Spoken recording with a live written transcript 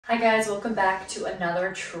Hi guys, welcome back to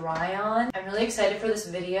another try on. I'm really excited for this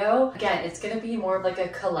video. Again, it's gonna be more of like a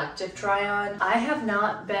collective try on. I have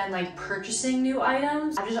not been like purchasing new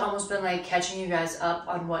items. I've just almost been like catching you guys up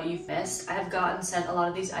on what you've missed. I have gotten sent a lot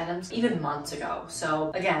of these items even months ago.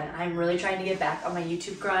 So again, I'm really trying to get back on my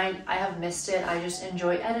YouTube grind. I have missed it. I just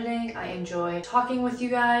enjoy editing. I enjoy talking with you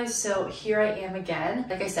guys. So here I am again.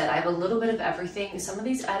 Like I said, I have a little bit of everything. Some of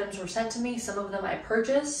these items were sent to me, some of them I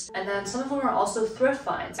purchased, and then some of them are also thrift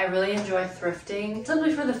finds. I really enjoy thrifting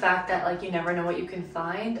simply for the fact that like you never know what you can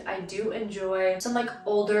find. I do enjoy some like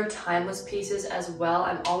older timeless pieces as well.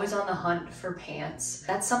 I'm always on the hunt for pants.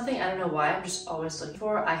 That's something I don't know why I'm just always looking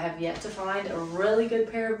for. I have yet to find a really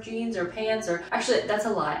good pair of jeans or pants, or actually that's a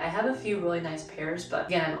lie. I have a few really nice pairs, but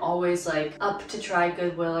again, I'm always like up to try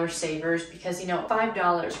Goodwill or Savers because you know,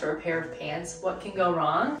 $5 for a pair of pants, what can go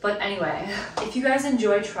wrong? But anyway, if you guys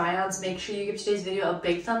enjoy try-ons, make sure you give today's video a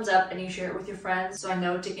big thumbs up and you share it with your friends so I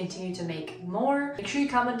know to continue to make more. Make sure you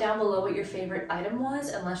comment down below what your favorite item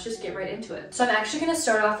was and let's just get right into it. So I'm actually gonna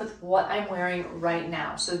start off with what I'm wearing right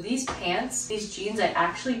now. So these pants, these jeans, I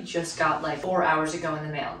actually just got like 4 hours ago in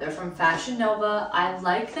the mail. They're from Fashion Nova. I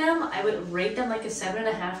like them. I would rate them like a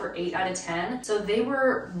 7.5 or 8 out of 10. So they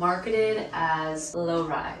were marketed as low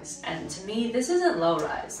rise. And to me, this isn't low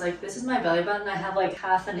rise. Like this is my belly button. I have like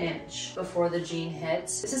half an inch before the jean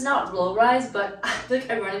hits. This is not low rise, but I feel like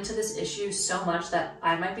I run into this issue so much that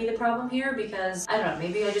I might be the problem here because I don't know,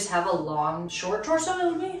 maybe I just have a long, short torso,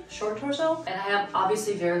 it would be short torso. And I have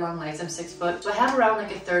obviously very long legs. I'm 6 foot. So I have around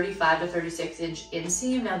like a 35 to 36 inch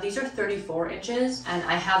inseam. Now these are 34 inches and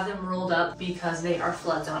I have them rolled up because they are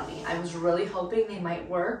floods on me. I was really hoping they might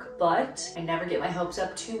work, but I never get my hopes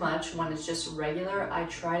up too much when it's just regular. I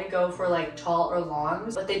try to go for like tall or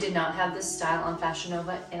longs, but they did not have this style on Fashion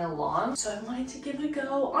Nova in a long. So I wanted to give it a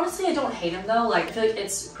go. Honestly, I don't hate them though. Like I feel like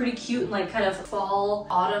it's pretty cute and like kind of fall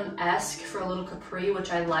autumn-esque for a little capri,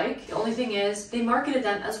 which I like. The only thing is they marketed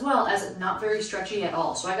them as well as not very stretchy at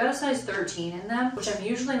all. So I got a size 13 in them, which I'm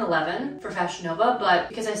usually an 11 for Fashion Nova, but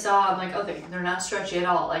because I saw, I'm like, okay, they're not stretchy at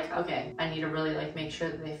all. Like, okay, I need to really like make sure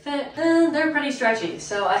that they fit. And they're pretty stretchy.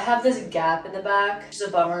 So I have this gap in the back, which is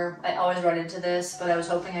a bummer. I always run into this, but I was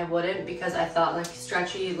hoping I wouldn't because I thought like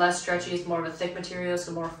stretchy, less stretchy is more of a thick material,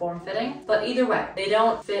 so more form-fitting. But either way, they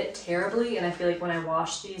don't fit terribly, and I feel like when I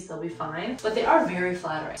wash these, they'll be fine. But they are very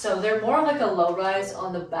flattering. So they're more like a low rise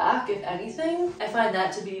on the back, if anything. I find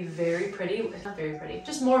that to be very pretty. Not very pretty,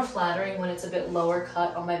 just more flattering when it's a bit lower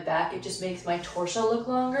cut on my back. It just makes my torso look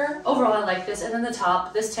longer. Overall, I like this. And then the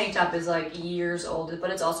top, this tank top is like years old,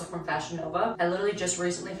 but it's also from Fashion Nova. I literally just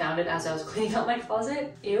recently found it as I was cleaning out my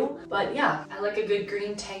closet. Ew. But yeah, I like a good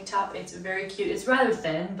green tank top. It's very cute. It's rather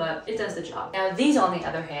thin, but it does the job. Now these, on the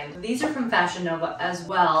other hand, these are from Fashion Nova as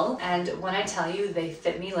well. And when I tell you they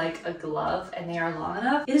fit me like a glove and they are long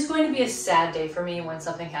enough, it is going to be a sad day for me when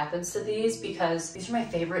something happens to these because these are my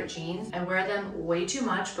favorite jeans. I wear them way too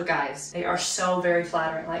much, but guys, they are so very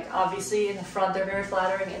flattering. Like obviously in the front, they're very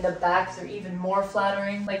flattering. In the back, they're even more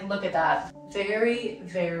flattering. Like look at that. Very,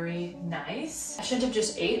 very nice. I shouldn't have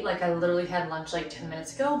just ate, like I literally had lunch like 10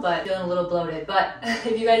 minutes ago, but feeling a little bloated. But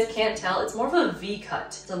if you guys can't tell, it's more of a V cut.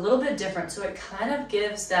 It's a little bit different. So it kind of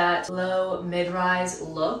gives that low mid-rise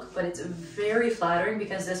look, but it's very flattering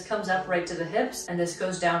because this comes up right to the hips and this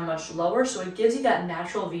goes down much lower. So it gives you that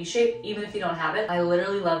natural V shape, even if you don't have it. I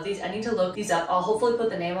literally love these. I need to look these up. I'll hopefully put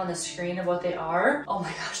the name on the screen of what they are. Oh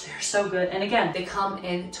my gosh, they're so good. And again, they come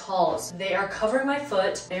in talls. They are covering my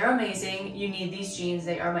foot. They're amazing. You need these jeans.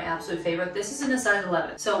 They are my absolute favorite. This is in a size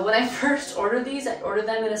 11. So when I first ordered these, I ordered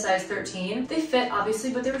them in a size 13. They fit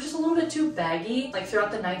obviously, but they were just a little bit too baggy. Like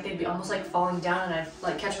throughout the night, they'd be almost like falling down and I'd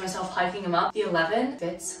like catch myself hiking them up. The 11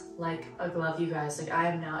 fits like a glove, you guys. Like I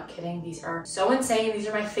am not kidding. These are so insane. These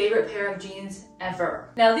are my favorite pair of jeans ever.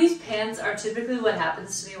 Now these pants are typically what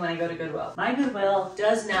happens to me when I go to Goodwill. My Goodwill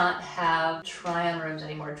does not have try-on rooms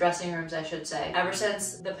anymore, dressing rooms I should say. Ever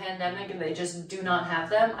since the pandemic, they just do not have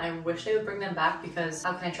them. I wish they would bring them back because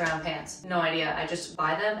how can I try on pants? No idea. I just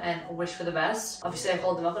buy them and wish for the best. Obviously I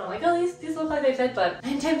hold them up and I'm like, oh, these look like they fit, but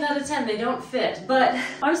 9 times out of 10 they don't fit. But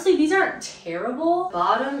honestly, these aren't terrible.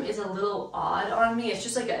 Bottom is a little odd on me. It's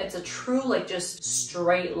just like it's a true like just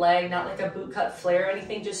straight leg, not like a boot cut flare or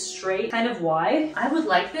anything, just straight, kind of wide. I would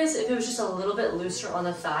like this if it was just a little bit looser on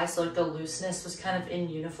the thigh, so like the looseness was kind of in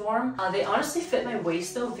uniform. They honestly fit my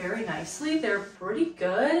waist though very nicely. They're pretty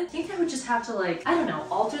good. I think I would just have to like, I don't know,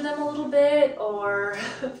 alter them a little bit or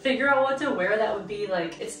figure out what to wear that would be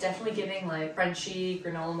like, it's definitely giving like Frenchy,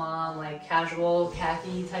 granola mom, like casual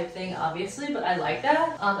khaki type thing obviously, but I like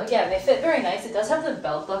that. Again, they fit very nice. It does have the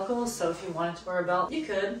belt buckles, so if you wanted to wear a belt, you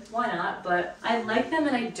could. good. Why not? But I like them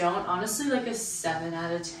and I don't. Honestly, like a 7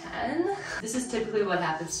 out of 10. This is typically what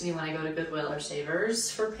happens to me when I go to Goodwill or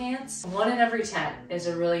Savers for pants. 1 in every 10 is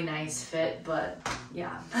a really nice fit, but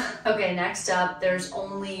yeah. Okay, next up, there's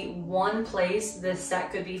only one place this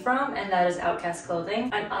set could be from, and that is Outcast clothing.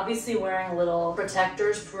 I'm obviously wearing little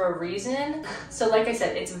protectors for a reason. So like I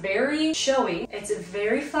said, it's very showy, it's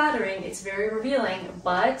very flattering, it's very revealing,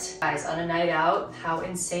 but guys, on a night out, how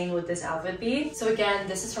insane would this outfit be? So again,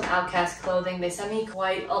 this is from Outcast clothing. They sent me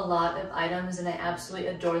quite a lot of items and I absolutely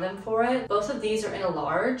adore them for it. Both of these are in a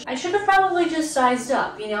large. I should have probably just sized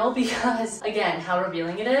up, you know, because again, how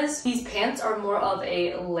revealing it is. These pants are more of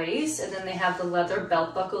a lace and then they have the leather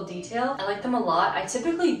belt buckle detail. I like them a lot. I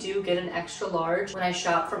typically do get an extra large when I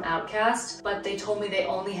shop from Outcast, but they told me they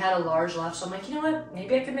only had a large left, so I'm like, you know what,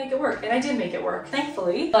 maybe I could make it work. And I did make it work,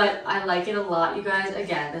 thankfully, but I like it a lot, you guys.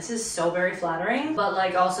 Again, this is so very flattering, but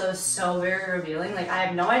like also so very revealing. Like I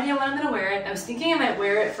have no idea when I'm gonna wear it. I was thinking I might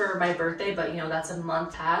wear it for my birthday, but you know, that's a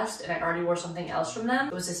month past and I already wore something else from them.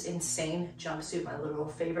 It was this insane jumpsuit, my literal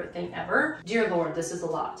favorite thing ever. Dear Lord, this is a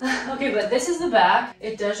lot. Okay, but this is the back.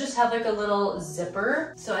 It does just have like a little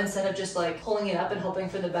zipper. So instead of just like pulling it up and hoping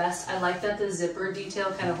for the best, I like that the zipper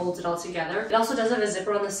detail kind of holds it all together. It also does have a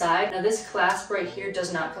zipper on the side. Now this clasp right here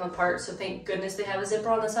does not come apart, so thank goodness they have a zipper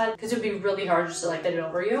on the side because it would be really hard just to like fit it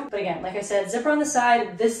over you. But again, like I said, zipper on the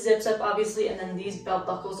side, this zips up obviously, and then these belt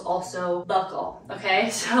buckles also buckle. Okay,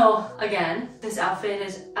 so again, this outfit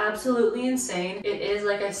is absolutely insane. It is,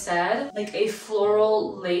 like I said, like a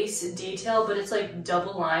floral lace detail, but it's like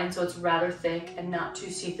double lined, so it's rather thick and not too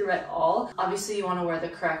see-through at all. Obviously you want to wear the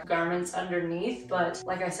correct garments underneath, but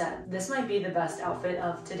like I said, this might be the best outfit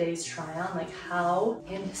of today's try on. Like how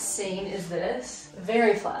insane is this?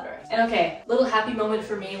 Very flattering. And okay, little happy moment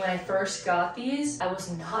for me when I first got these. I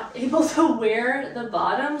was not able to wear the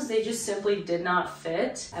bottoms. They just simply did not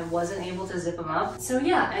fit. I wasn't able to zip them up. So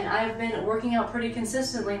yeah, and I've been working out pretty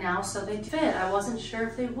consistently now, so they fit. I wasn't sure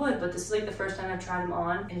if they would, but this is like the first time I've tried them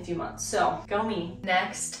on in a few months. So go me.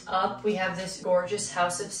 Next up, we have this gorgeous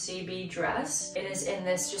House of CB dress. It is in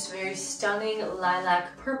this just very stunning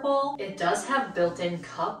lilac purple. It does have built-in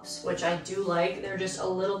cups, which I do like. They're just a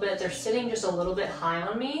little bit, they're sitting just a little bit high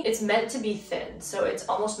on me. It's meant to be thin, so it's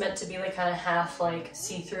almost meant to be like kind of half like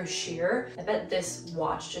see-through sheer. I bet this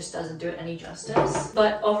watch just doesn't do it any justice.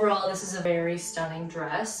 But overall, this is a very stunning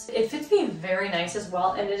dress. It fits me very nice as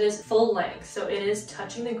well, and it is full length, so it is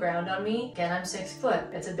touching the ground on me. Again, I'm 6 foot.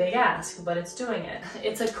 It's a big ask, but it's doing it.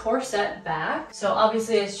 It's a corset back, so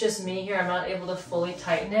obviously it's just me here. I'm not able to fully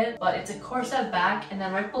tighten it, but it's a corset back, and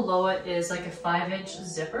then right below it is like a 5-inch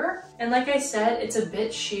zipper. And like I said, it's a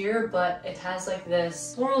bit sheer, but it has like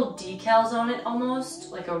this floral decals on it,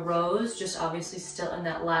 almost like a rose, just obviously still in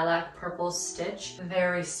that lilac purple stitch.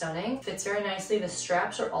 Very stunning. Fits very nicely. The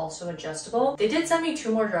straps are also adjustable. They did send me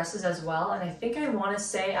 2 more dresses as well, and I think I want to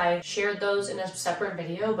say I shared those in a separate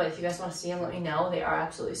video, but if you guys want to see them, let me know. They are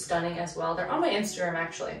absolutely stunning as well. They're on my Instagram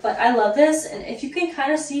actually. But I love this, and if you can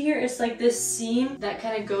kind of see here, it's like this seam that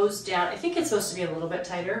kind of goes down. I think it's supposed to be a little bit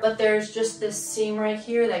tighter, but there's just this seam right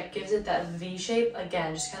here that gives it that V shape.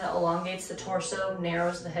 Again, just kind of elongates the torso,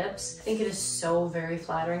 narrows the hips. I think it is so very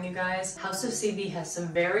flattering, you guys. House of CB has some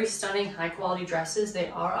very stunning high quality dresses. They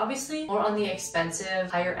are obviously more on the expensive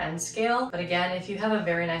higher end scale, but again, if you have a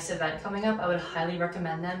very nice event coming up, I would highly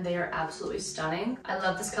recommend them. They are absolutely stunning. I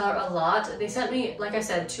love this color a lot. They sent me, like I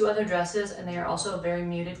said, 2 other dresses, and they are also very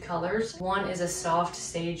muted colors. One is a soft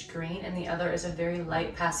sage green and the other is a very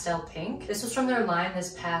light pastel pink. This was from their line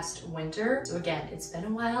this past winter, so again, it's been a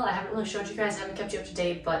while. I haven't really showed you guys, I haven't kept you up to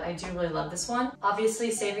date, but I do really love this one.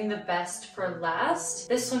 Obviously saving the best for last.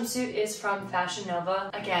 This swimsuit is from Fashion Nova.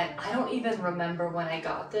 Again, I don't even remember when I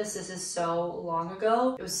got this. This is so long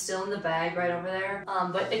ago. It was still in the bag right over there.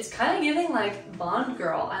 But it's kind of giving like Bond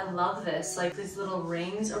girl. I love this. Like these little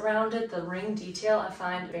rings around it. The ring detail I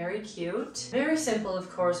find very cute. Very simple, of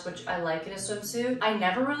course, which I like in a swimsuit. I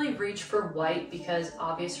never really reach for white because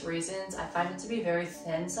obvious reasons. I find it to be very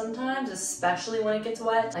thin sometimes, especially when it gets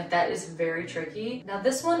wet. Like that is very tricky. Now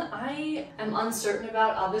this one I am uncertain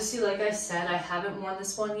about. Obviously, like I said, I haven't worn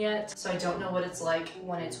this one yet, so I don't know what it's like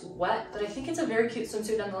when it's wet, but I think it's a very cute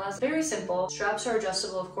swimsuit nonetheless. Very simple. Straps are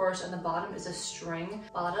adjustable, of course, and the bottom is a string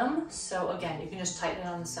bottom. So again, you can just tighten it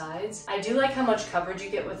on the sides. I do like how much coverage you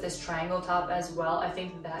get with this triangle top as well. I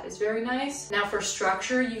think that is very nice. Now for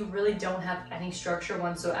structure, you really don't have any structure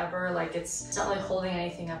whatsoever. Like it's not like holding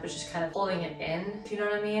anything up, it's just kind of holding it in, if you know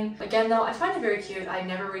what I mean. Again though, I find it very cute. I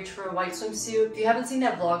never reach for a white swimsuit. If you haven't seen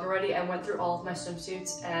that vlog already, I went through all of my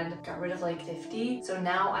swimsuits and got rid of like 50. So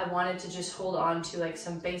now I wanted to just hold on to like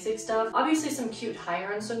some basic stuff. Obviously some cute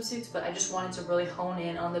higher end swimsuits, but I just wanted wanted to really hone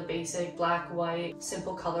in on the basic black, white,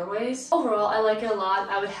 simple colorways. Overall, I like it a lot.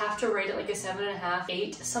 I would have to rate it like a 7.5,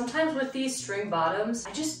 8. Sometimes with these string bottoms,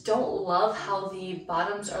 I just don't love how the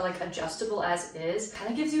bottoms are like adjustable as is. Kind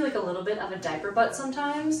of gives you like a little bit of a diaper butt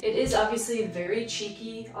sometimes. It is obviously very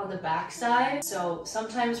cheeky on the back side, so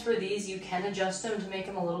sometimes for these you can adjust them to make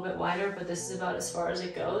them a little bit wider, but this is about as far as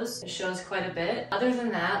it goes. It shows quite a bit. Other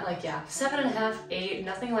than that, like yeah, 7.5, 8,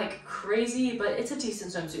 nothing like crazy, but it's a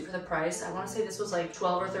decent swimsuit for the price. I want to say this was like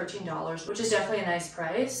 $12 or $13, which is definitely a nice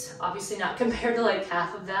price. Obviously not compared to like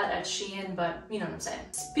half of that at Shein, but you know what I'm saying.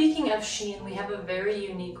 Speaking of Shein, we have a very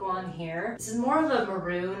unique one here. This is more of a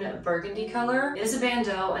maroon burgundy color. It is a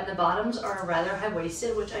bandeau and the bottoms are rather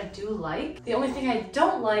high-waisted, which I do like. The only thing I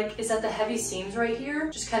don't like is that the heavy seams right here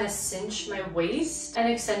just kind of cinch my waist and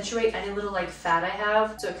accentuate any little like fat I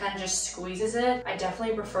have, so it kind of just squeezes it. I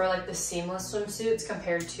definitely prefer like the seamless swimsuits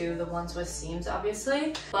compared to the ones with seams,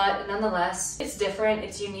 obviously, but nonetheless, it's different,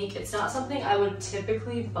 it's unique. It's not something I would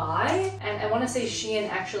typically buy, and I want to say Shein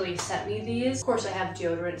actually sent me these. Of course, I have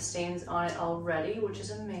deodorant stains on it already, which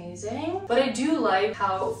is amazing, but I do like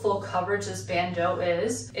how full coverage this bandeau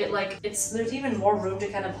is. There's even more room to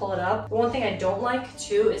kind of pull it up. The one thing I don't like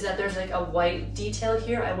too is that there's like a white detail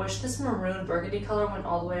here. I wish this maroon burgundy color went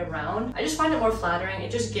all the way around. I just find it more flattering.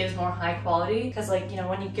 It just gives more high quality, because like, you know,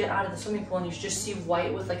 when you get out of the swimming pool and you just see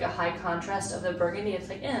white with like a high contrast of the burgundy, it's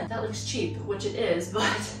like, that looks cheap, which it is, but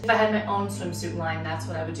if I had my own swimsuit line, that's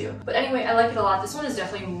what I would do. But anyway, I like it a lot. This one is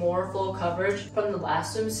definitely more full coverage from the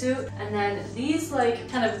last swimsuit. And then these like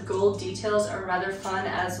kind of gold details are rather fun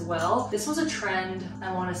as well. This was a trend,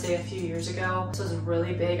 I want to say a few years ago. This was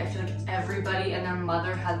really big. I feel like everybody and their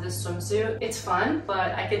mother had this swimsuit. It's fun,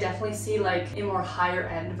 but I could definitely see like a more higher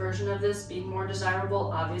end version of this being more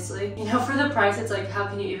desirable, obviously. You know, for the price, it's like, how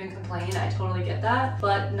can you even complain? I totally get that.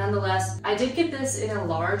 But nonetheless, I did get this in a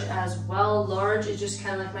large as well. Large is just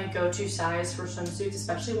kind of like my go-to size for swimsuits,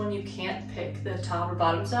 especially when you can't pick the top or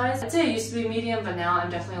bottom size. I'd say I used to be medium, but now I'm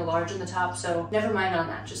definitely a large in the top, so never mind on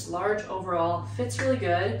that. Just large overall. Fits really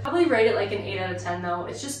good. Probably rate it like an 8 out of 10 though.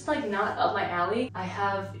 It's just like not up my alley. I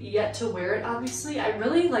have yet to wear it, obviously. I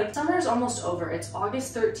really like, summer is almost over. It's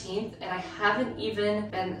August 13th and I haven't even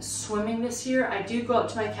been swimming this year. I do go up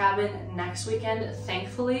to my cabin next weekend,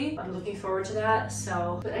 thankfully. I'm looking forward to that.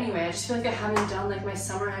 So, but anyway, I just feel like I haven't done like my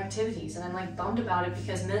summer activities and I'm like bummed about it,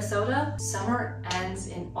 because Minnesota, summer ends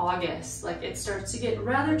in August. Like it starts to get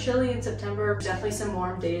rather chilly in September. Definitely some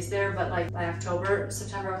warm days there, but like by October,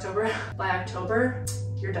 September, October, by October,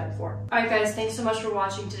 you're done for. Alright guys, thanks so much for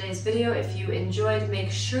watching today's video. If you enjoyed,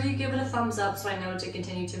 make sure you give it a thumbs up so I know to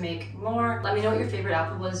continue to make more. Let me know what your favorite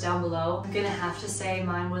outfit was down below. I'm gonna have to say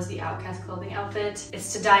mine was the Outcast clothing outfit.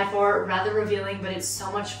 It's to die for, rather revealing, but it's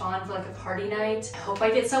so much fun for like a party night. I hope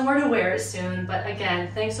I get somewhere to wear it soon, but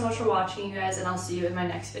again, thanks so much for watching you guys, and I'll see you in my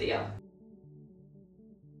next video.